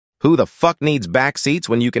Who the fuck needs back seats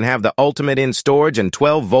when you can have the ultimate in storage and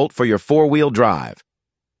 12-volt for your four-wheel drive?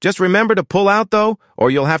 Just remember to pull out, though,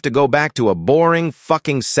 or you'll have to go back to a boring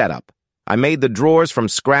fucking setup. I made the drawers from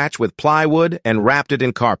scratch with plywood and wrapped it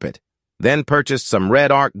in carpet. Then purchased some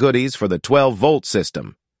Redarc goodies for the 12-volt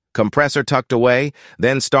system. Compressor tucked away,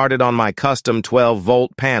 then started on my custom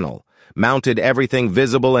 12-volt panel. Mounted everything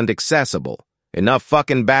visible and accessible. Enough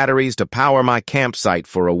fucking batteries to power my campsite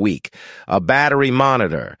for a week. A battery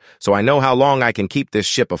monitor, so I know how long I can keep this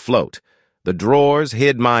ship afloat. The drawers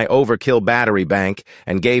hid my overkill battery bank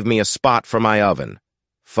and gave me a spot for my oven.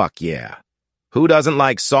 Fuck yeah. Who doesn't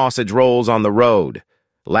like sausage rolls on the road?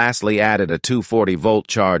 Lastly, added a 240-volt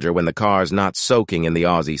charger when the car's not soaking in the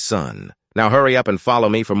Aussie sun. Now hurry up and follow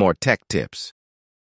me for more tech tips.